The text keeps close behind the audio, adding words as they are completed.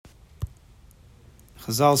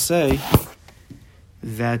Chazal say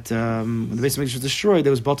that when the Beis HaMikdash was destroyed,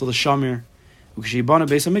 there was batal the shamir.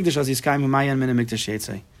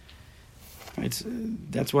 Right,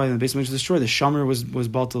 that's why the Beis HaMikdash was destroyed. The shamir was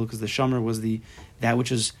batal because the shamir was that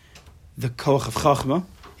which is the koach of chachma.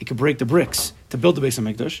 It could break the bricks to build the Beis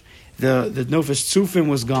HaMikdash. The nofesh tzufim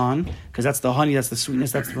was gone because that's the honey, that's the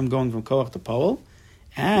sweetness, that's from going from koach to poel.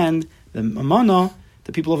 And the amana,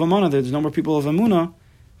 the people of amana, there's no more people of amuna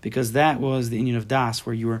because that was the inyan of das,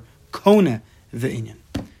 where you were kone the inyan.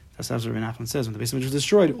 That's what Rabbi Nachman says. When the Beis HaMikdash was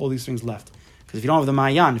destroyed, all these things left. Because if you don't have the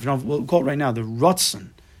mayan, if you don't have, we'll call it right now, the ratzon,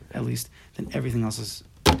 at least, then everything else is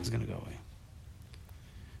going to go away.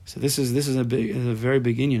 So this is a very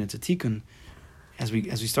big inyan. It's a tikkun. As we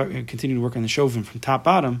continue to work on the Shovavim from top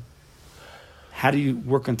bottom, how do you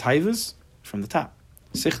work on taavos? From the top,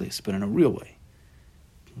 seichel, but in a real way.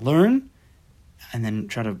 Learn, and then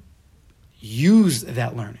try to use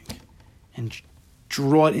that learning and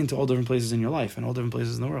draw it into all different places in your life and all different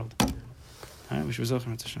places in the world. All right, we should be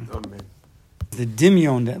Amen. The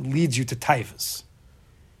dimyon that leads you to taavos,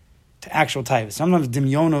 to actual taavos. Sometimes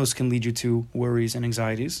dimyonos can lead you to worries and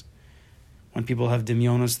anxieties. When people have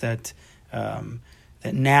dimyonos that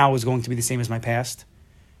now is going to be the same as my past,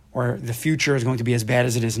 or the future is going to be as bad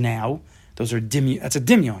as it is now. That's a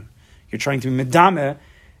dimyon. You're trying to medame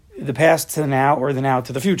the past to the now, or the now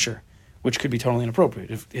to the future, which could be totally inappropriate.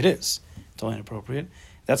 If it is totally inappropriate,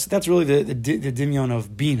 that's really the dimyon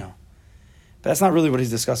of bina. But that's not really what he's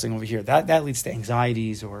discussing over here. That leads to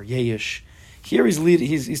anxieties or yeyish. Here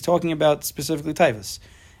he's talking about specifically taavos.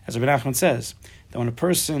 As Rabbi Nachman says, that when a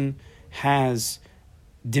person has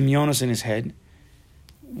dimyonos in his head,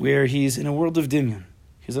 where he's in a world of dimyon,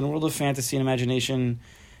 he's in a world of fantasy and imagination.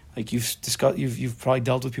 Like you've probably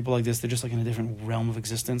dealt with people like this. They're just like in a different realm of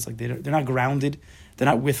existence. Like they're not grounded. They're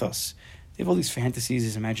not with us. They have all these fantasies,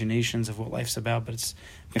 these imaginations of what life's about, but it's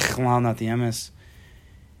mechlal, not the emes.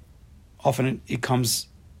 Often it comes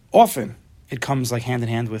like hand in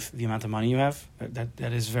hand with the amount of money you have.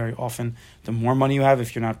 That is very often. The more money you have,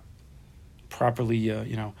 if you're not properly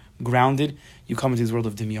grounded, you come into this world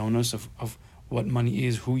of dimyonos, of what money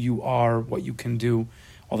is, who you are, what you can do.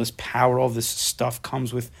 All this power, all this stuff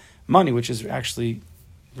comes with money, which is actually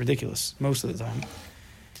ridiculous most of the time.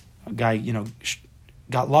 A guy,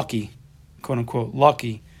 got lucky, quote unquote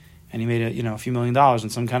lucky, and he made a few $1 million in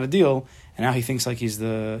some kind of deal, and now he thinks like he's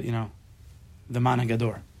the man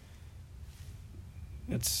hagador.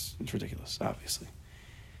 It's ridiculous, obviously.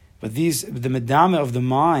 But the medame of the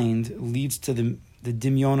mind leads to the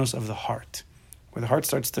dimyonos of the heart, where the heart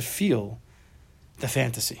starts to feel the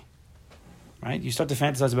fantasy. Right? You start to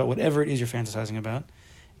fantasize about whatever it is you're fantasizing about,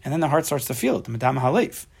 and then the heart starts to feel it, the medame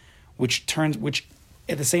halev, which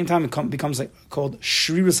at the same time it becomes called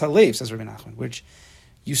shriras halev, says Rabbi Nachman, which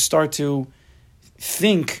you start to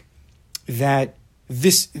think that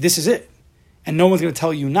this is it, and no one's going to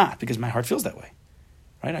tell you not, because my heart feels that way.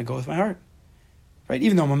 Right? I go with my heart. Right?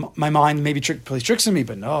 Even though my mind maybe plays tricks on me,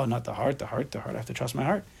 but no, not the heart. The heart. I have to trust my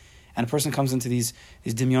heart. And a person comes into these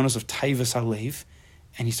dimyonos of taavos halev,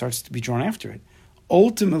 and he starts to be drawn after it.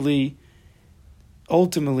 Ultimately,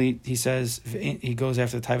 he says, he goes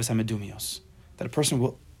after the taavos hamadumios. That a person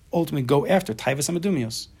will ultimately go after taavos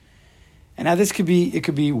hamadumios. And now it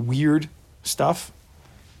could be weird stuff.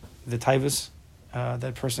 The taavos that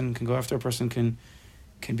a person can go after, a person can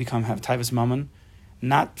have taavos mammon,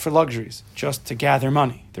 not for luxuries, just to gather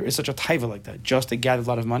money. There is such a taiva like that, just to gather a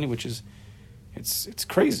lot of money, which is, it's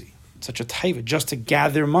crazy. It's such a taiva, just to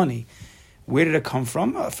gather money. Where did it come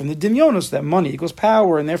from? From the dimyonos, that money equals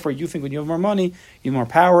power, and therefore you think when you have more money, you have more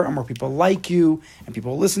power, and more people like you, and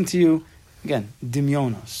people listen to you. Again,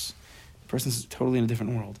 dimyonos. The person's totally in a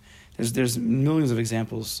different world. There's millions of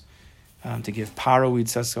examples to give. Paro, we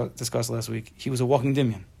discussed last week. He was a walking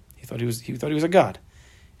dimyon. He thought he was a god,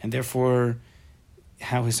 and therefore,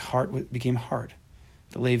 how his heart became hard.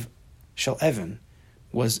 The lave shel Evan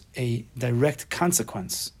was a direct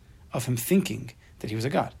consequence of him thinking that he was a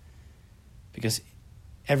god. Because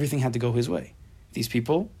everything had to go his way. These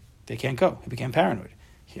people, they can't go. He became paranoid.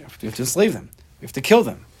 We have to enslave them. We have to kill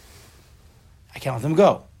them. I can't let them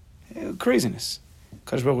go. Craziness.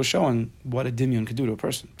 Kadosh Baruch Hu was showing what a dimyon could do to a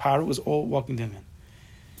person. Paro was all walking dimyon.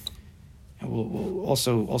 And we'll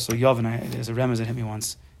also Yavan, there's a remez that hit me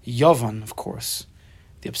once. Yavan, of course,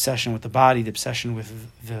 the obsession with the body, the obsession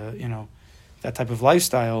with that type of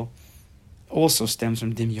lifestyle, also stems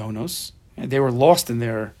from dimyonos. They were lost in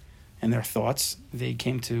their thoughts. They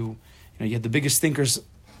came to, you had the biggest thinkers,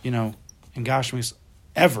 in Gashmis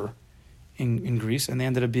ever in Greece, and they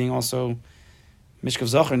ended up being also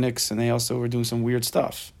Mishkav Zacharniks, and they also were doing some weird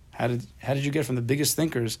stuff. How did you get from the biggest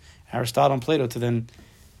thinkers, Aristotle and Plato, to then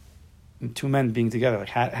two men being together? Like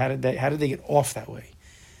how did they get off that way?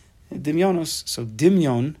 Dimyonos. So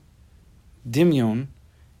dimyon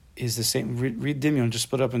is the same. Read dimyon, just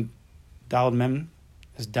split up in dalad mem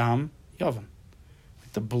as dam yavan.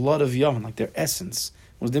 Like the blood of yavan, like their essence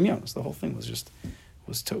was dimyonos. The whole thing was just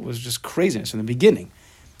craziness from the beginning.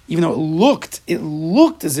 Even though it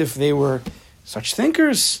looked as if they were such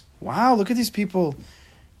thinkers. Wow, look at these people.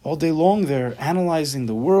 All day long they're analyzing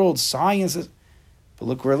the world, science, but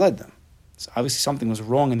look where it led them. So obviously something was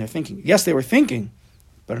wrong in their thinking. Yes, they were thinking,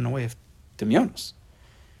 but in a way of dimyonos.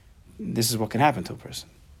 This is what can happen to a person.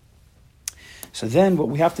 So then what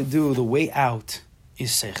we have to do, the way out, is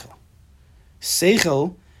seichel.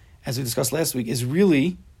 Seichel, as we discussed last week, is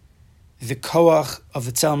really the koach of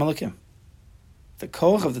the tzelem elokim. The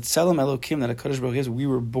koach of the tzelem elokim that HaKadosh Baruch Hu is, we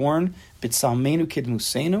were born b'tzalmenu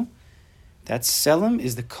kidmusenu. That tzelem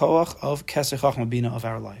is the koach of keser chachma bina of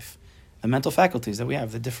our life. The mental faculties that we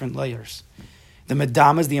have, the different layers. The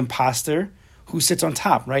medama is the imposter who sits on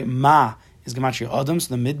top, right? Ma is gematria adam,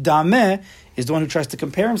 so the middameh is the one who tries to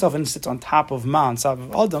compare himself and sits on top of ma, on top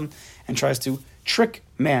of adam, and tries to trick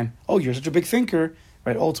man. Oh, you're such a big thinker,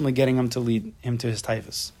 right? Ultimately getting him to lead him to his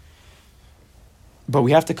taavos. But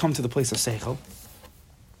we have to come to the place of seichel.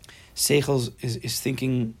 Seichel is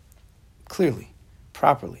thinking clearly,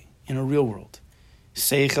 properly, in a real world.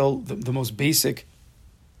 Seichel, the most basic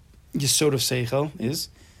yesod of seichel is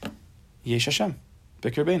Yesh Hashem,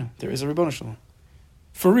 B'kir Beinu. There is a Ribono Shalom.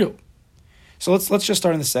 For real. So let's just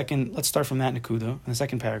start in the second. Let's start from that Nakuda in the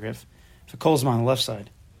second paragraph. V'kol zman on the left side.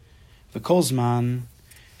 V'kol zman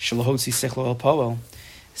shalahotzi seichel el poel.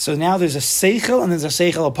 So now there's a seichel and there's a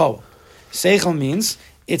seichel el poel. Seichel means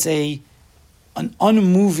it's an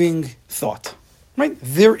unmoving thought, right?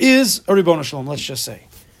 There is a Ribono Shalom, let's just say,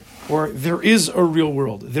 or there is a real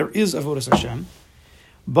world. There is avodas Hashem,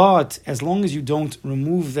 but as long as you don't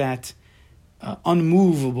remove that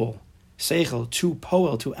unmovable seichel to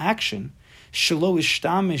poel, to action, shelo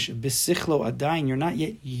ishtamish besichlo adayin, you're not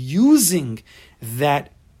yet using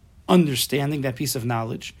that understanding, that piece of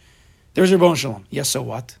knowledge. There's Ribono Shalom. Yes, so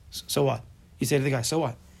what? So what? You say to the guy, so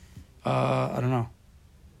what? I don't know.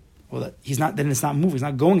 Well, he's not. Then it's not moving. He's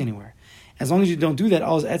not going anywhere. As long as you don't do that,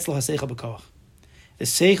 all is etzlo haseichel b'koach. The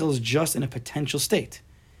seichel is just in a potential state.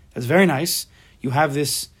 That's very nice. You have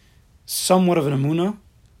this somewhat of an emunah,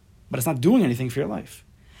 but it's not doing anything for your life.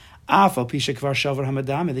 Afal pisha kvar shavar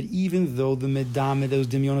hamadame, that even though the medame, those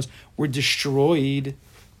dimyonos, were destroyed,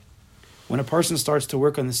 when a person starts to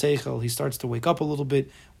work on the seichel, he starts to wake up a little bit.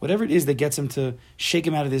 Whatever it is that gets him to shake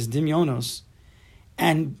him out of this dimyonos,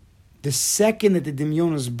 and the second that the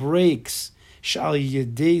dimyonos breaks,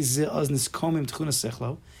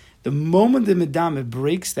 the moment the medame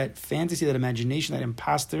breaks, that fantasy, that imagination, that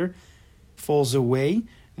imposter falls away,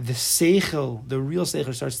 the seichel, the real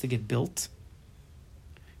seichel, starts to get built.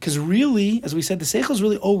 Because really, as we said, the seichel is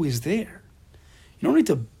really always there. You don't need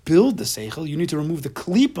to build the seichel, you need to remove the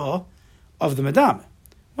klipa of the medame.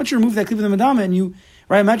 Once you remove that klipa of the medame, and you,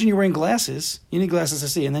 right, imagine you're wearing glasses, you need glasses to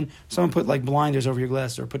see, and then someone put like blinders over your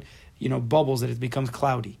glasses, or put, bubbles that it becomes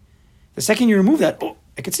cloudy. The second you remove that,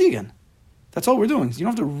 I can see again. That's all we're doing. You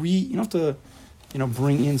don't have to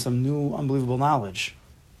bring in some new unbelievable knowledge.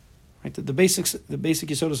 Right? The basic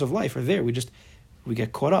yesodos of life are there. We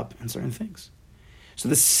get caught up in certain things. So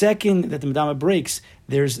the second that the medama breaks,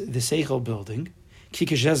 there's the seichel building.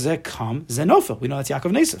 Kikazeh kam zenofel. We know that's Yaakov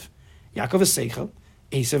and Esav. Yaakov is seichel.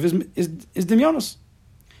 Esav is dimyonos.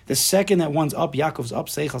 The second that one's up, Yaakov's up,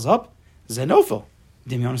 seichel's up, zenofel.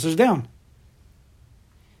 Dimyonos is down.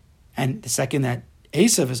 And the second that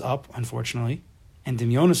Esav is up, unfortunately, and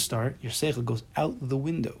dimyonos start, your seichel goes out the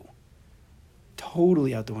window.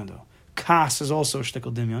 Totally out the window. Kas is also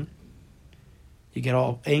shtickle dimyon. You get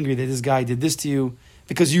all angry that this guy did this to you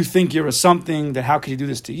because you think you're a something, that how could he do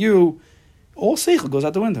this to you? All seichel goes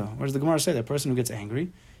out the window. What does the Gemara say? That person who gets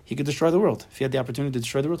angry, he could destroy the world. If he had the opportunity to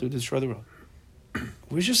destroy the world, he would destroy the world.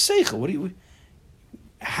 Where's your seichel?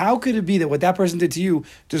 How could it be that what that person did to you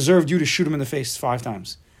deserved you to shoot him in the face 5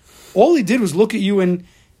 times? All he did was look at you in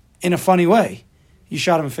a funny way. You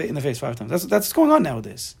shot him in the face 5 times. That's what's going on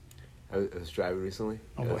nowadays. I was driving recently.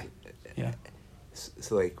 Oh boy. Yeah.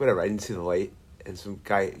 So whatever, I didn't see the light, and some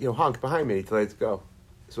guy, honked behind me to let it go.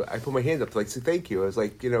 So I put my hand up to say thank you. I was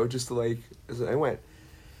like, just to I went.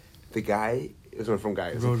 The guy, it was one from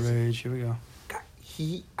guy. Road rage, here we go.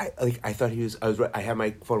 I thought he was, I had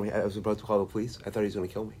my phone, I was about to call the police. I thought he was going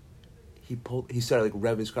to kill me. He started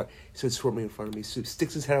revving his car. He started swerving in front of me,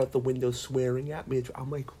 sticks his head out the window, swearing at me. I'm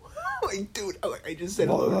like, dude, I just said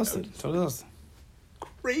hello. Totally lost it.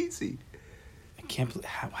 Crazy. I can't believe,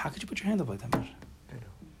 how could you put your hand up like that much?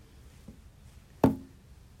 I know.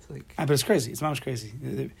 It's like... But it's crazy. It's not much crazy.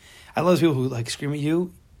 I love those people who like scream at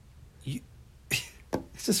you.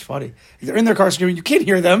 It's just funny. They're in their car screaming. You can't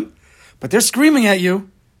hear them, but they're screaming at you.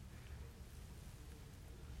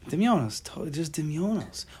 Dimyonos. Just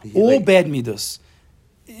dimyonos. All bad midas,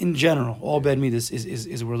 in general, all bad midas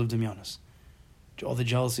is a world of dimyonos. All the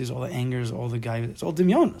jealousies, all the angers, all the it's all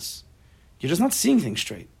dimyonos. You're just not seeing things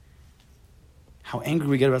straight. How angry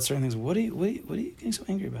we get about certain things. What are you getting so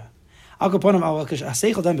angry about? But if the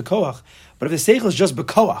seichel is just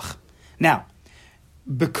bekoach, now,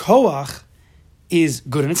 bekoach is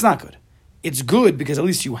good and it's not good. It's good because at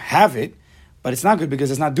least you have it, but it's not good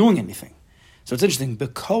because it's not doing anything. So it's interesting.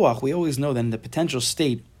 Bekoach, we always know that in the potential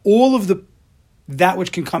state, all of that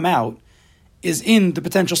which can come out is in the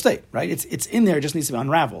potential state, right? It's in there, it just needs to be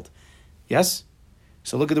unraveled. Yes?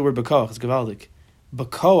 So look at the word bekoach, it's gewaldik.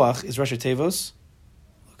 Bekoach is Rosh Taavos.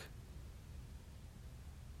 Look.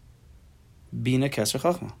 Bina, Keser,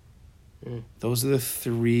 Chachma. Those are the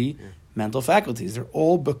three mental faculties. They're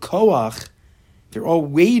all bekoach. They're all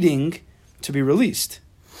waiting to be released.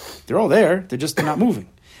 They're all there. They're not moving.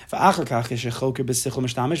 When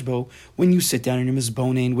you sit down in your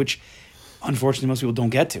mizbonein, which unfortunately most people don't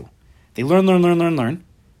get to, they learn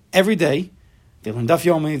every day. They learn Daf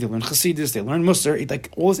Yomi, they learn Chassidus, they learn Musar. Like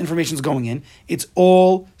all this information is going in. It's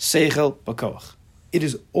all seichel b'koach. It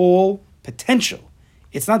is all potential.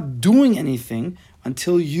 It's not doing anything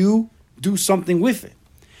until you do something with it.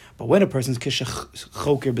 But when a person's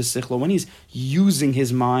choker b'sichlo, when he's using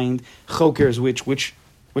his mind, choker is which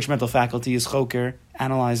mental faculty is choker?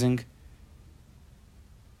 Analyzing.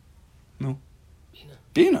 No.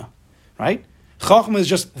 Bina. Right? Chachma is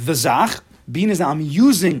just the zach. Bina is now I'm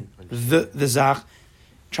using the zach,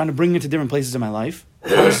 trying to bring it to different places in my life.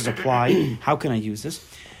 How does this apply? How can I use this?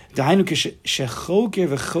 You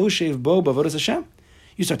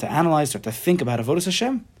start to analyze, start to think about Avodas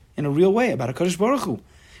Hashem in a real way, about HaKadosh Baruch Hu.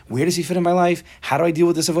 Where does he fit in my life? How do I deal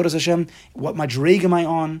with this Avodas Hashem? What madreg am I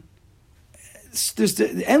on? There's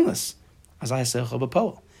endless. Now the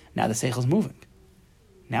seichel is moving.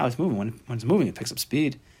 Now it's moving. When it's moving, it picks up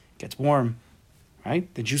speed, gets warm, right?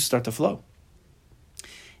 The juices start to flow.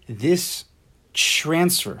 This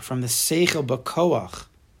transfer from the seichel b'koach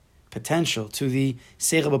potential to the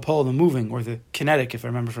seichel b'pol, the moving, or the kinetic, if I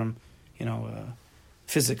remember from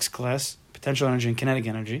physics class, potential energy and kinetic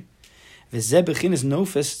energy. V'zeh b'chinas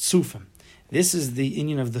nofes tzufim. This is the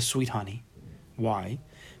union of the sweet honey. Why?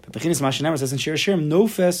 But b'chinas Mashiach says in Shir Hashirim,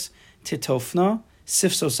 nofes titofna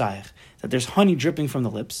sifso saich, that there's honey dripping from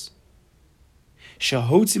the lips.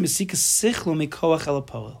 Shahotzi mesikas sichlo mikoach el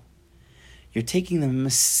hapol. You're taking the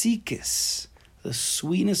mesikas, the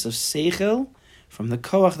sweetness of seichel, from the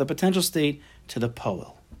koach, the potential state, to the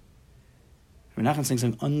poel. We're not going to say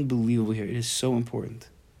something unbelievable here. It is so important.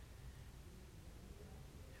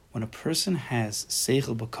 When a person has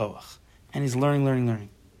seichel b'koach, and he's learning,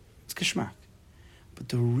 it's geschmack. But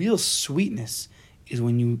the real sweetness is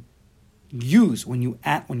when you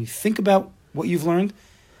think about what you've learned,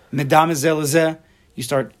 medam zeh, you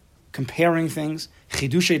start comparing things,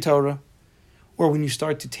 chidushei Torah, or when you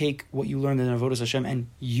start to take what you learned in Avodas Hashem and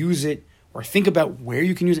use it, or think about where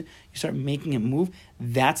you can use it, you start making it move.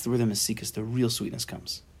 That's where the mesikas, the real sweetness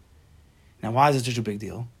comes. Now, why is it such a big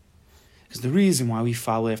deal? Because the reason why we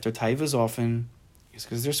follow after taavos often is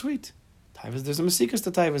because they're sweet. Taavos, there's a mesikas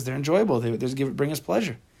to taavos. They're enjoyable. They bring us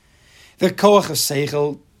pleasure. The koach of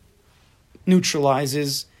seichel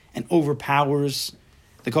neutralizes and overpowers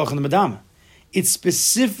the koach and the madama. It's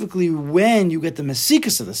specifically when you get the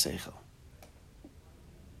mesikas of the seichel.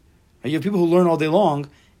 You have people who learn all day long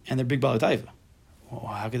and they're big balataiva. Well,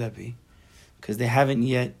 how could that be? Because they haven't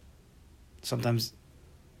yet, sometimes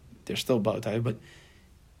they're still balataiva, but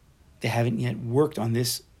they haven't yet worked on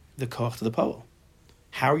this, the koach to the poel.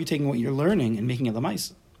 How are you taking what you're learning and making it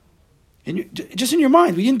lamaisa? Just in your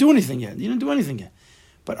mind, we didn't do anything yet. You didn't do anything yet.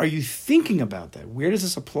 But are you thinking about that? Where does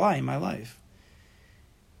this apply in my life?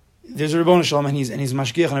 There's a Rebbeinu Shalom and he's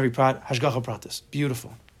mashgiach on every prat, hashgacha pratis.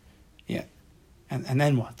 Beautiful. Yeah. And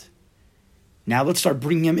then what? Now let's start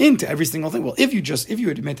bringing him into every single thing. Well, if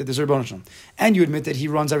you admit that there's a Rebbeinu Shalom, and you admit that he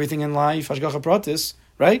runs everything in life, hashgacha pratis,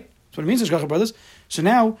 right? That's what it means, hashgacha pratis. So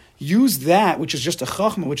now use that, which is just a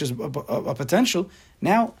chachma, which is a potential.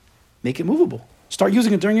 Now make it movable. Start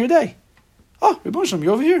using it during your day. Oh, Rebbeinu Shalom,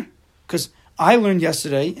 you're over here. Because I learned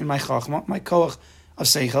yesterday in my chachma, my koach of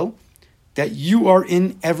seichel, that you are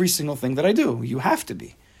in every single thing that I do. You have to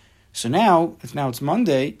be. So now it's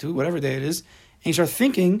Monday, to whatever day it is, and you start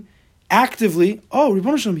thinking actively, oh,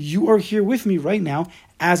 Rebbeinu Shalom, you are here with me right now.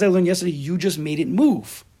 As I learned yesterday, you just made it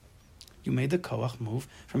move. You made the koach move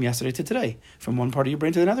from yesterday to today, from one part of your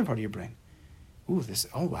brain to another part of your brain. Ooh,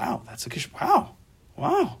 wow, that's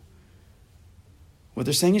wow. What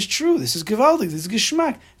they're saying is true. This is gewaldig. This is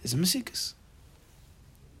geschmack. This is mesikas.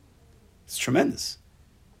 It's tremendous.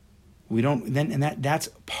 That's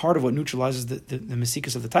part of what neutralizes the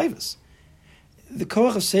mesikas of the taavos. The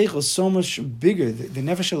koach of seichel is so much bigger. The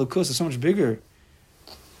nefesh elokus is so much bigger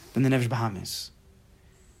than the nefesh bahamis.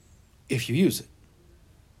 If you use it.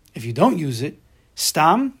 If you don't use it,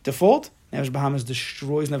 stam, default, nefesh bahamis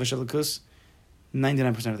destroys nefesh elokus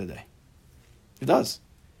 99% of the day. It does.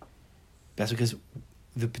 That's because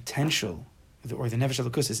the potential, or the nefesh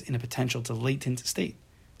elokus is in a potential to latent state.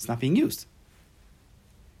 It's not being used.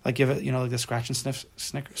 Like you have, like the scratch and sniff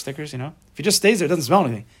stickers, If it just stays there, it doesn't smell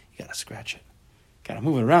anything. You gotta scratch it. Gotta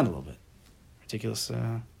move it around a little bit. Ridiculous.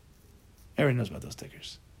 Everyone knows about those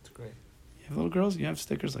stickers. It's great. You have little girls, you have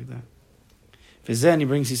stickers like that. He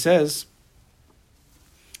says,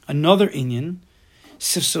 another inyan,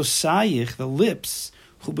 sifsosayich, the lips,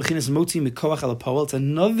 hu bechinas moti mikoach ala poel. It's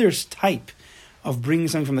another type of bringing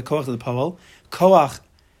something from the koach to the poel. Koach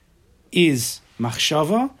is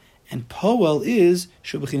machshava, and poel is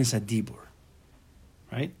shu bechinas hadibur.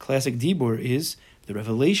 Right? Classic dibur is the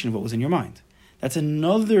revelation of what was in your mind. That's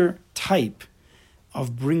another type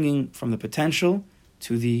of bringing from the potential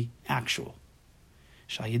to the actual.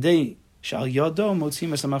 You took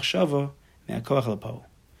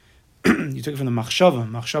it from the machshava.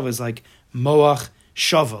 Machshava is like moach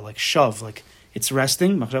shava, like shove, like it's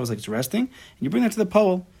resting. Machshava is like it's resting. And you bring that to the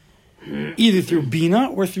poel, either through bina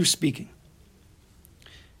or through speaking.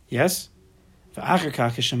 Yes? And after a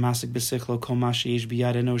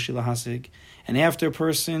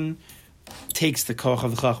person takes the koach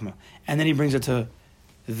of the chachma, and then he brings it to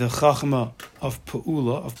the chachma of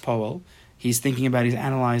pa'ula, of poel, he's thinking about it, he's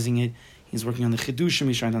analyzing it, he's working on the chidushim,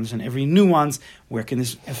 he's trying to understand every nuance, where can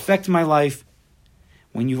this affect my life?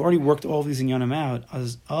 When you've already worked all these inyanim out,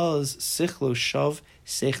 az seichlo shav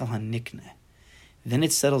seichel hanikne, then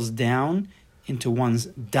it settles down into one's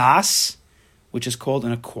das, which is called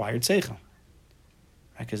an acquired seichel.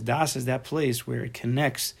 Because das is that place where it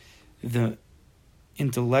connects the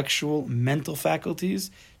intellectual, mental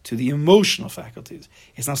faculties to the emotional faculties.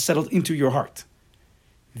 It's now settled into your heart.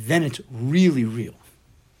 Then it's really real.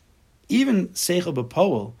 Even seichel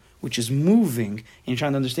b'poel, which is moving, and you're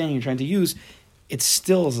trying to understand, and you're trying to use, it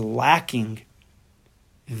still is lacking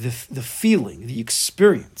the feeling, the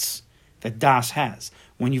experience that das has.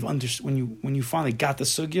 When you finally got the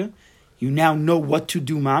sugya, you now know what to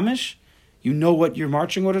do mamish. You know what your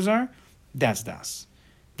marching orders are. That's das.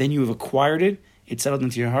 Then you have acquired it. It's settled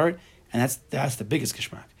into your heart, and that's the biggest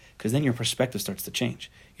geschmack. Because then your perspective starts to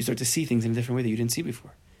change. You start to see things in a different way that you didn't see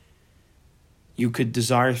before. You could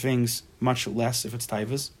desire things much less if it's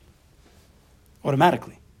taavos.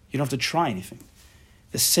 Automatically. You don't have to try anything.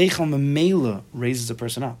 The seichel memela raises a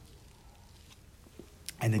person up.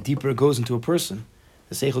 And the deeper it goes into a person,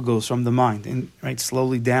 the seichel goes from the mind,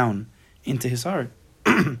 slowly down into his heart.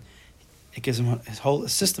 It gives him his whole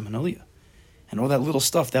system, an aliyah. And all that little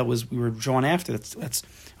stuff we were drawn after, that's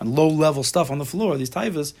a low-level stuff on the floor, these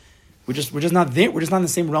taavos, we're just not there. We're just not in the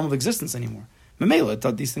same realm of existence anymore. Memela,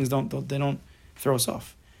 these things don't throw us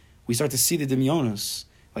off. We start to see the demyonos.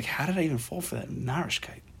 Like, how did I even fall for that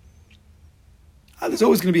narishkeit? There's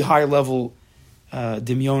always going to be higher-level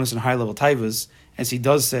demyonos and higher-level taavos, as he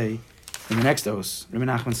does say in the next os. Rabbi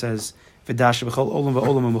Nachman says, "V'dash b'chol olam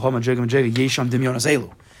v'olam v'chol majega yesham demyonos elu."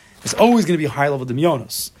 There's always going to be high-level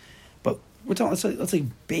demyonos. But we're talking, let's say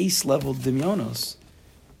base-level demyonos.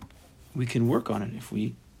 We can work on it if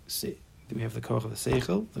we see. We have the koach of the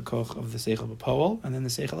seichel, the koach of the seichel b'poel, and then the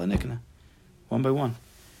seichel hanikna, one by one.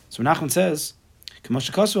 So Nachman says,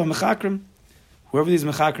 "K'moshakasu ha'mechakrim." Whoever these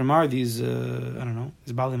mechakrim are, these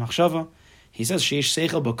these bali machshava, he says sheish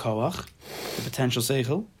seichel b'koach, the potential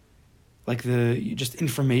seichel, like the just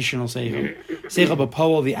informational seichel. Seichel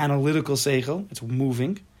b'poel, the analytical seichel, it's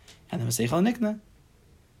moving, and then the seichel hanikna,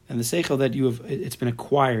 and the seichel that you have, it's been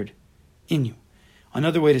acquired in you.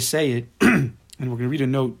 Another way to say it, and we're going to read a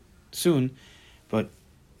note soon, but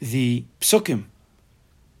the psukim,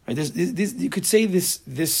 right? This you could say this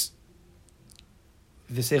the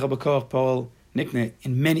seichel b'koach poel nikne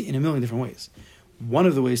in a million different ways. One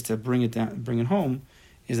of the ways to bring it home,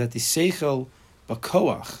 is that the seichel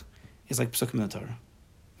b'koach is like psukim in the Torah.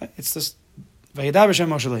 It's just vayedaber Hashem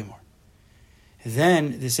Moshe Lemor.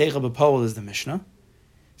 Then the seichel b'poel is the Mishnah.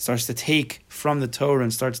 Starts to take from the Torah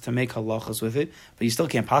and starts to make halachas with it, but you still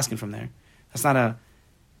can't paskin from there. That's not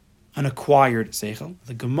an acquired seichel.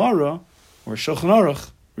 The Gemara or Shulchan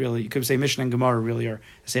Aruch, really, you could say Mishnah and Gemara really are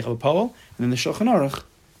the seichel b'poel, and then the Shulchan Aruch,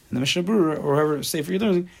 And the Mishnah Berurah, or whoever sefer you're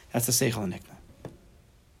learning, that's the seichel and nikna.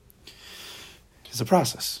 It's a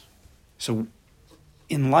process. So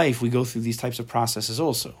in life, we go through these types of processes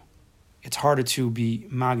also. It's harder to be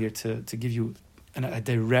magir, to give you a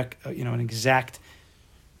direct, an exact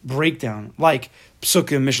breakdown, like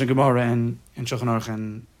Psukim, Mishnah Gemara, and Shulchan Aruch,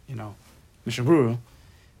 and Mishnah Berurah.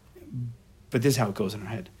 But this is how it goes in our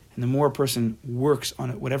head. And the more a person works on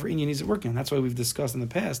it, whatever inyan he's working on, that's why we've discussed in the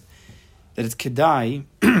past that it's kedai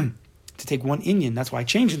to take one inyan. That's why I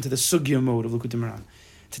changed into the sugya mode of Likutei Moharan,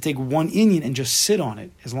 to take one inyan and just sit on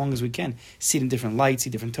it as long as we can. See it in different lights, see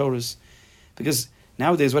different Torahs. Because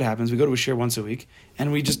nowadays what happens, we go to a shir once a week,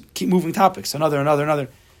 and we just keep moving topics, another. You don't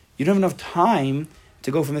have enough time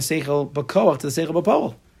to go from the seichel b'koach to the seichel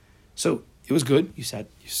b'poel. So it was good. You said,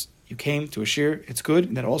 you came to a shir, it's good.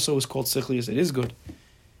 And that also is called seichel, it is good.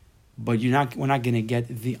 But we're not going to get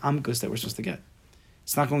the amkus that we're supposed to get.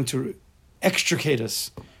 It's not going to extricate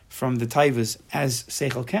us from the taavos as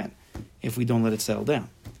seichel can if we don't let it settle down.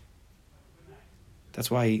 That's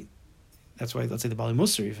why let's say the Bali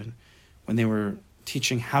Musar, even when they were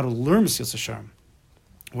teaching how to learn Mesilas Yesharim,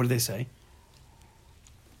 what did they say?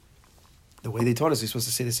 The way they taught us, you're supposed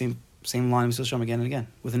to say the same line of Mesilas Yesharim again and again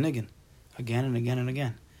with a niggin, again and again and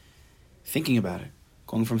again, thinking about it,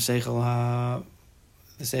 going from seichel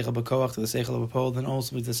the seichel b'koach to the seichel b'poel, then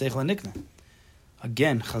also to the seichel nikna.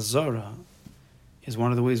 Again, chazara is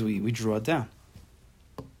one of the ways we draw it down.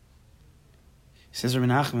 Says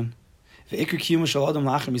Rabbi Nachman, he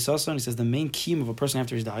says the main kiyum of a person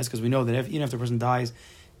after he dies, because we know that even after a person dies,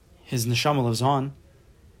 his neshama lives on.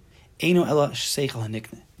 Eino ela seichel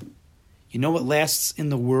hanikne. You know what lasts in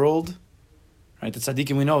the world, right? The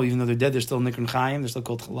tzaddikim we know, even though they're dead, they're still nikr chayim, they're still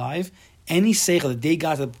called alive. Any seichel that they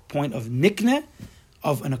got to the point of nikne,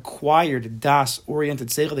 of an acquired das-oriented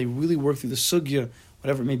seichel, they really work through the sugya,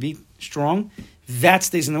 whatever it may be, strong, that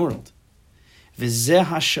stays in the world. V'zeh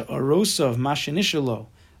ha'sha'arosav ma'shenishalo.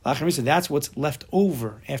 That's what's left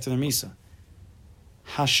over after the misa.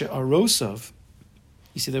 Ha'sha'arosav,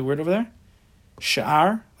 you see the word over there?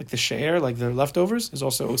 Sha'ar, like the sha'ar, like the leftovers, is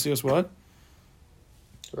also osios what?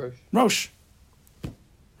 Rosh.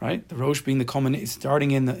 Right? The rosh being the culmination, starting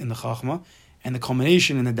in the chachma, and the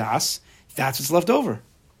culmination in the das. That's what's left over.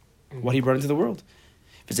 What he brought into the world.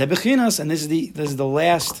 And this is the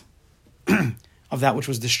last of that which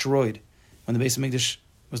was destroyed when the Beis Hamikdash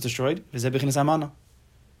was destroyed.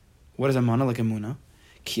 What is amana? Like amuna?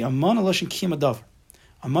 Ki amana lashon kiyam adavar.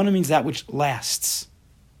 Amana means that which lasts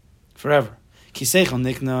forever. Ki seichel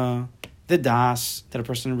nikna, the das that a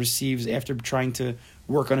person receives after trying to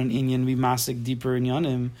work on an inyan, be masik deeper in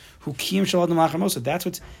yanim. Who kiyam shalad namachamosa. That's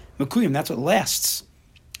what's mekuyim. That's what lasts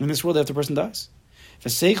in this world after a person dies.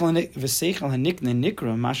 Seichel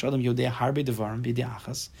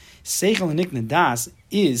hanikna das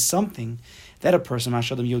is something that a person, it's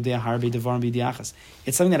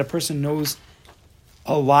something that a person knows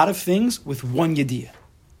a lot of things with one yediyah.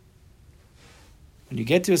 When you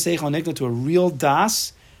get to a seichel hanikna, to a real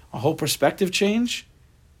das, a whole perspective change,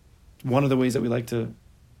 one of the ways that we like to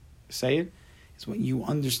say it is when you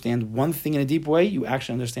understand one thing in a deep way, you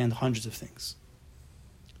actually understand hundreds of things.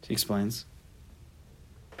 He explains.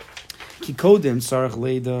 At the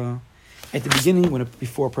beginning,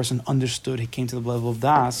 before a person understood, he came to the level of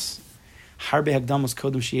das.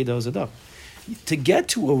 To get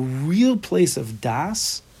to a real place of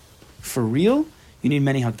das, for real, you need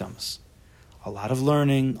many hakdamas. A lot of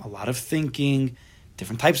learning, a lot of thinking,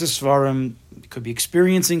 different types of svarim. You could be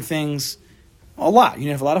experiencing things. A lot. You need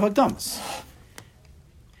to have a lot of hakdamas.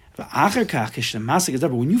 But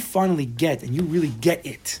when you finally get, and you really get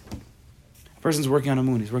it, a person's working on a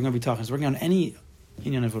moon, he's working on bitachon, he's working on any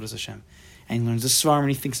inyan of Avodas Hashem, and he learns the svarim, and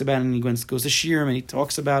he thinks about it, and he goes to shirim, and he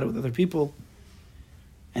talks about it with other people,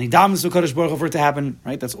 and he davens to Kadosh Baruch Hu for it to happen,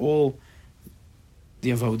 right? That's all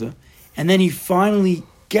the avoda. And then he finally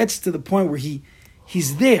gets to the point where he's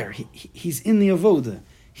there, he's in the avoda,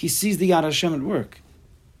 he sees the Yad Hashem at work.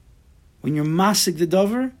 When you're masik the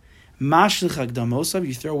davar, mashlich hakdamosav,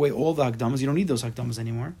 you throw away all the hakdamas, you don't need those hakdamas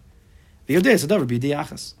anymore. The yodeh is a davar b'yedei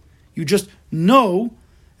achas. You just know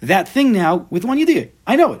that thing now with one yediyah.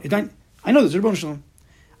 I know it. I know this.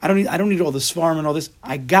 I don't need all this farm and all this.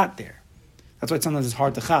 I got there. That's why sometimes it's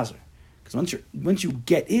hard to chazer, because once you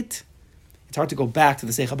get it, it's hard to go back to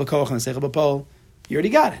the seichel b'koach and the seichel b'poel. You already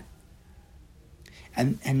got it.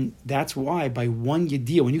 And that's why by one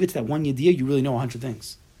yediyah, when you get to that one yediyah, you really know 100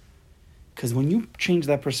 things. Because when you change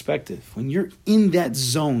that perspective, when you're in that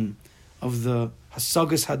zone of the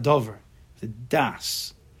hasagas hadavar, the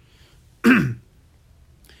das,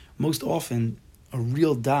 most often a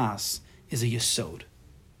real das is a yesod.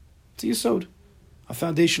 It's a yesod. a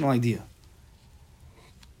foundational idea.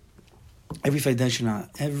 Every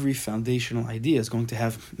foundational idea is going to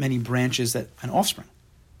have many branches and offspring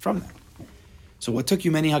from that. So what took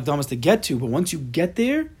you many Hakdamas to get to, but once you get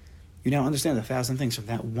there, you now understand 1,000 things from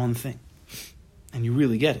that one thing. And you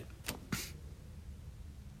really get it.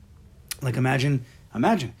 Like imagine,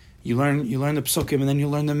 you learn the Psukim, and then you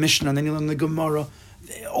learn the Mishnah, and then you learn the Gemara,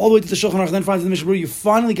 all the way to the Shulchan Aruch, then finally to the Mishnah, you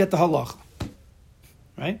finally get the Halacha.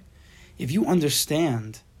 Right? If you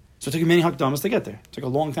understand, so it took you many Hakdamas to get there. It took a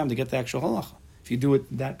long time to get the actual Halacha, if you do it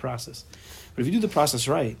that process. But if you do the process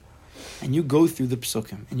right, and you go through the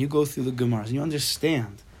Psukim, and you go through the Gemaras, and you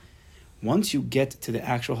understand, once you get to the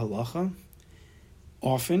actual Halacha,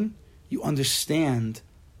 often you understand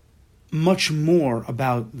much more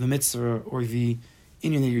about the mitzvah or the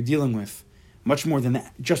inyan that you're dealing with, much more than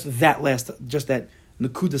that, just that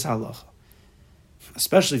nekudas halacha.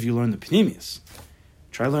 Especially if you learn the Pnimius.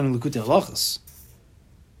 Try learning Likutei Halachas.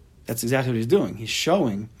 That's exactly what he's doing. He's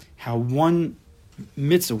showing how one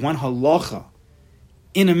mitzvah, one halacha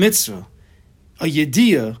in a mitzvah, a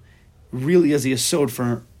yediyah, really is the yesod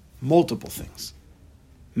for multiple things.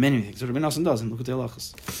 Many things. What Rabbi Nosson does in Likutei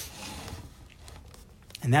Halachas.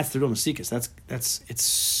 And that's the real Masikas. It's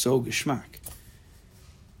so geschmack.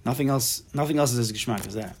 Nothing else is as geschmack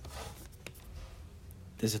as that.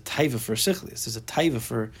 There's a taiva for sichlis. There's a taiva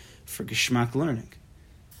for geschmack learning.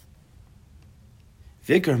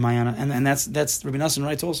 Vikar Mayana, and that's Rabbi Nosson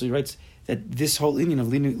writes also. He writes that this whole inyan of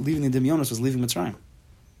leaving the Demyonos was leaving Mitzrayim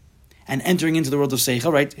and entering into the world of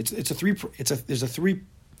seichel. Right? There's a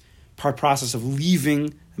three-part process of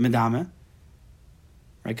leaving Medame.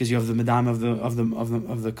 Right, because you have the madam of the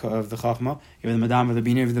chachma, you have the madam of the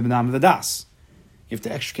bina, you have the madam of the das. You have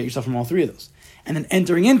to extricate yourself from all three of those, and then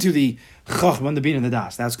entering into the chachma and the bina and the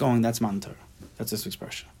das. That's Matan Torah. That's this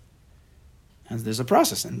expression. And there's a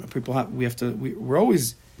process, and we're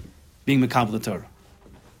always being mekabel the Torah,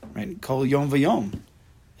 right? Kol yom v'yom.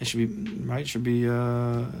 It should be right. It should be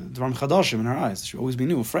dvarim chadashim in our eyes. It should always be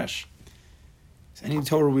new, fresh. So any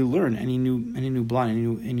Torah we learn, any new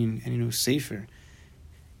blind, any new sefer,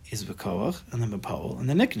 is b'koach, and then b'poel, and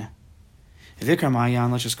then nikna. Vikar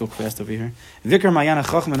Mayan, let's just go fast over here. Vikar Mayan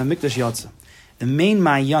Chachma and Mikdash Yatsa. The main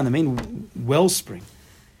Mayan, the main wellspring,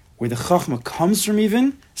 where the Chachma comes from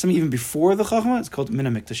something even before the Chachma, it's called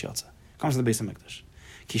Mina Mikdash Yatsa. It comes from the base of Mikdash.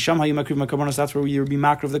 Kisham Hayu Makriv Makarbonos, that's where you be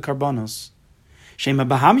makriv of the Karbonos. Shema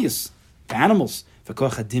Bahamias, the animals,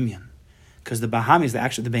 V'koach HaDimyan. Because the Bahamias,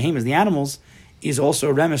 the behemoths, the animals, is also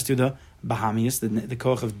a remiss to the Bahamias, the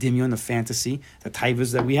koach of dimyon, the fantasy, the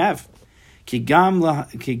taavos that we have. Even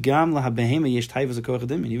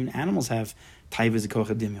animals have taavos, the koach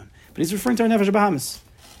of dimyon. But he's referring to our nefesh Bahamas.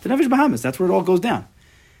 The nefesh Bahamas, that's where it all goes down.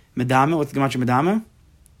 Medama, what's the gematria Medama?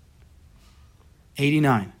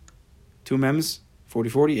 89. 2 mems,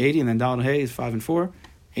 40, 80, and then Dal Hay is 5 and 4.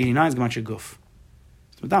 89 is gematria Guf.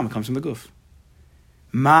 So Medama comes from the Guf.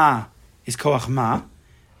 Ma is koach Ma.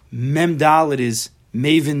 Mem Dalet is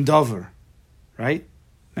Maven Dover, right?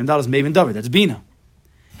 Mem Dalet is Maven Dover, that's Bina.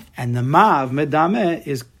 And the Ma of Medameh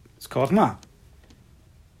is Koach Ma.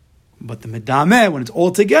 But the Medameh, when it's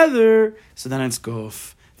all together, so then it's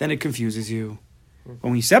Gof. Then it confuses you. But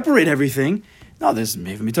when you separate everything, no, there's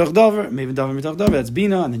Maven Mitoch Dover, Maven Dover Mitoch Dover, that's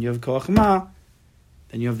Bina, and then you have Koach Ma.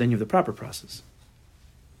 Then you have the proper process.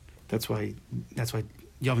 That's why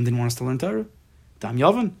Yavin didn't want us to learn Torah. Dam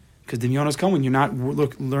Yavin. Because Dimyonos come when you're not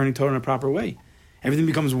learning Torah in a proper way. Everything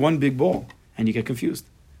becomes one big ball, and you get confused.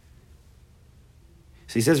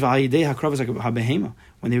 So he says, when they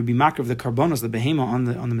would be makar of the karbonos, the behema on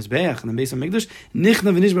the mizbeach and the base of Mikdash,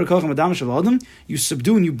 you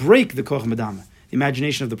subdue and you break the koach madama, the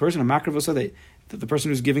imagination of the person, a makar of the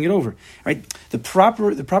person who's giving it over. Right? The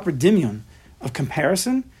proper dimyon of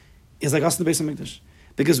comparison is like us in the base of Mikdash.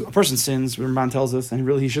 Because a person sins, Ramban tells us, and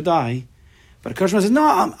really he should die. But a Koshma says,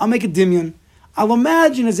 no, I'll make a dimyon. I'll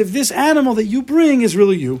imagine as if this animal that you bring is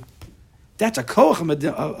really you. That's a koach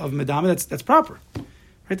of medama, that's proper.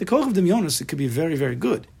 Right? The koach of dimyonos, it could be very, very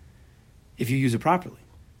good if you use it properly.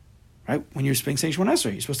 Right? When you're saying Shemon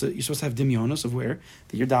Esrei, you're supposed to have dimyonos of where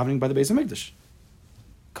that you're davening by the base of Mikdash.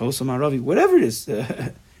 Kosa Maravi, whatever it is,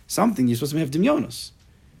 something, you're supposed to have dimyonos.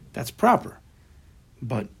 That's proper.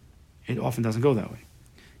 But it often doesn't go that way.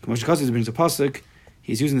 Kamosh Chazis brings a pasuk.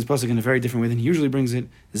 He's using this pasuk in a very different way than he usually brings it.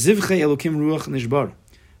 Zivchei Elokim Ruach Nishbar.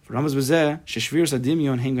 For Ramaz Bezeh, Sheshvir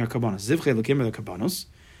Sadimyon Hengar Karbanos. Zivchei Elokim are the Karbanos.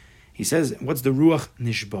 He says, what's the Ruach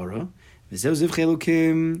Nishbara? V'zeh Zivchei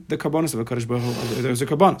Elokim, the Karbanos of HaKadosh Baruch Hu. There's the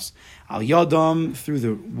Karbanos. Al Yadam, through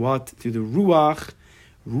the what? Through the Ruach.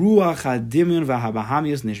 Ruach HaDimyon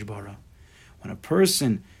V'Habahamias Nishbara. When a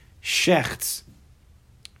person shechts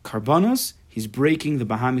Karbanos, He's breaking the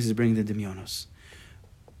Bahamis, he's breaking the Demyonos.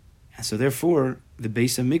 And so therefore, the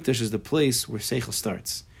Beis HaMikdash is the place where seichel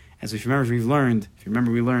starts. As if you remember,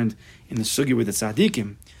 we learned in the Sugi with the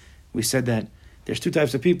Tzadikim, we said that there's two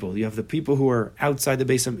types of people. You have the people who are outside the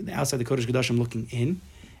outside the Kodesh Kodashim looking in,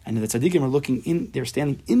 and the Tzadikim are looking in. They're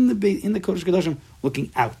standing in the Kodesh Kodashim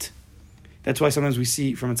looking out. That's why sometimes we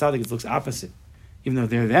see from a Tzadik it looks opposite, even though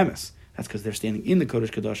they're the Emes. That's because they're standing in the Kodesh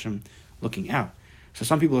Kodashim looking out. So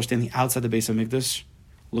some people are standing outside the Beis HaMikdash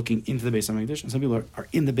looking into the Beis HaMikdash, and some people are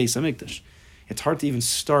in the Beis HaMikdash. It's hard to even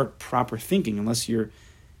start proper thinking unless you're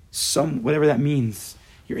whatever that means,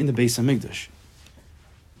 you're in the Beis HaMikdash.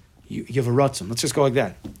 You have a ratzon. Let's just go like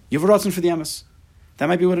that. You have a ratzon for the emes. That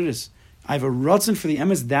might be what it is. I have a ratzon for the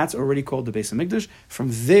emes. That's already called the Beis HaMikdash. From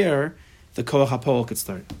there, the koach hapol could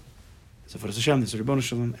start. So for the Hashem, there's a Ribbon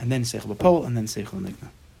Shalom, and then seichel b'pol, and then seichel nikna.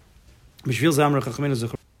 B'shvil zamra chachamenu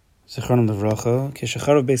zechronim levracha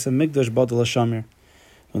keshacharav Beis HaMikdash badal hashamir.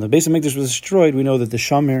 When the Beis HaMikdash was destroyed, we know that the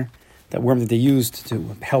shamir, that worm that they used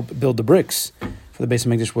to help build the bricks for the Beis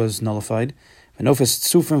HaMikdash, was nullified. Venofes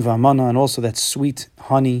tzufim v'amana, and also that sweet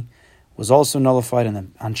honey was also nullified, and the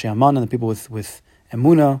Anshe Aman and the people with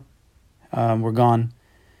Emunah were gone.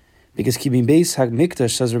 Because Kibin Beis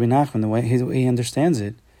HaMikdash, says Rabbi Nachman, the way he understands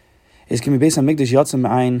it, is Kibin Beis HaMikdash Yatzim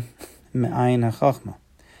Me'ayin HaChachma,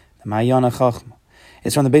 the Ma'ayan HaChachma.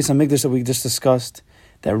 It's from the Beis HaMikdash that we just discussed,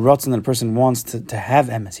 that Ratzon, that a person wants to have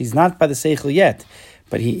emes. He's not by the seichel yet,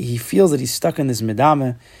 but he feels that he's stuck in this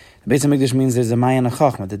medame. The Beis HaMikdash means there's a Ma'ayan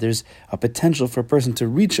HaChachma, that there's a potential for a person to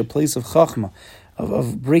reach a place of Chachma,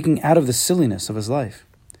 of breaking out of the silliness of his life.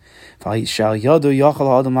 That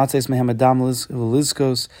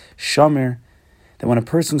when a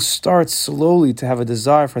person starts slowly to have a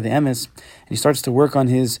desire for the emes, and he starts to work on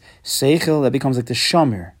his seichel, that becomes like the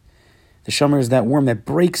shamir. The shamir is that worm that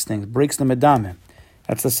breaks things, breaks the medame.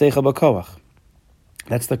 That's the seichel b'koach.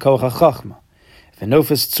 That's the koach hachachma.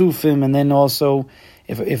 Venofes tzufim, and then also,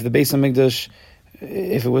 if the Beis HaMikdash,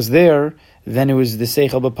 if it was there, then it was the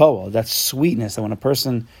seichel b'poel. That sweetness, that when a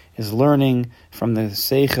person is learning from the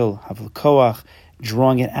seichel of the koach,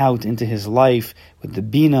 drawing it out into his life with the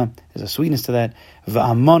bina, there's a sweetness to that.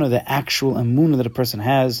 V'amana, the actual emunah that a person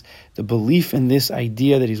has, the belief in this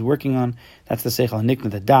idea that he's working on, that's the seichel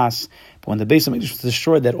nikna, the das. But when the Beis HaMikdash was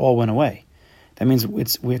destroyed, that all went away. That means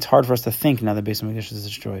it's hard for us to think now that Beis HaMikdash is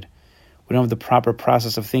destroyed. We don't have the proper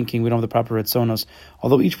process of thinking. We don't have the proper retzonos.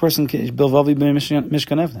 Although each person can build mishkan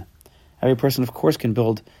evne. Every person, of course, can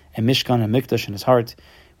build a mishkan, a mikdash in his heart,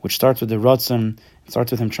 which starts with the ratzon. It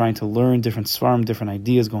starts with him trying to learn different svarim, different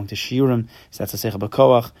ideas, going to shiurim. So that's a seichel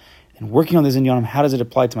b'koach. And working on this in Yonam, how does it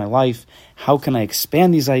apply to my life? How can I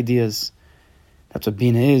expand these ideas? That's what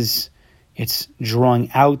bina is. It's drawing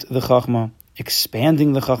out the chachma,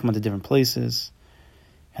 expanding the chachma to different places,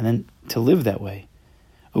 and then to live that way.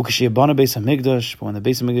 Ukashiyabana Beis HaMikdash, but when the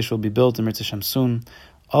Beis HaMikdash will be built in Mirz Hashem soon,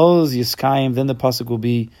 Oz Yiskayim, then the pasuk will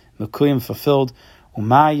be Mekuyim, fulfilled.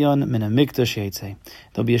 Umayon min HaMikdash Yetzei.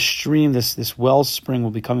 There'll be a stream, this wellspring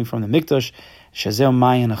will be coming from the Mikdash. Shazeo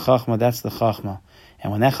Mayan HaChachma, that's the Chachma.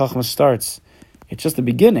 And when that Chachma starts, it's just the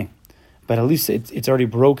beginning. But at least it's already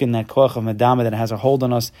broken that koach of madama that has a hold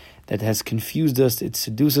on us, that has confused us, it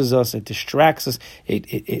seduces us, it distracts us,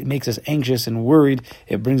 it makes us anxious and worried,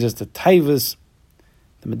 it brings us to taavos.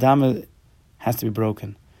 The medama has to be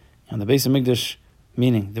broken. And the Beis HaMikdash,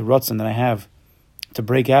 meaning the ratzon that I have to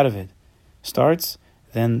break out of it, starts,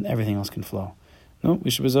 then everything else can flow. No,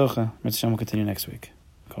 we should be zocha. Mirz Hashem will continue next week.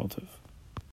 Kol tov.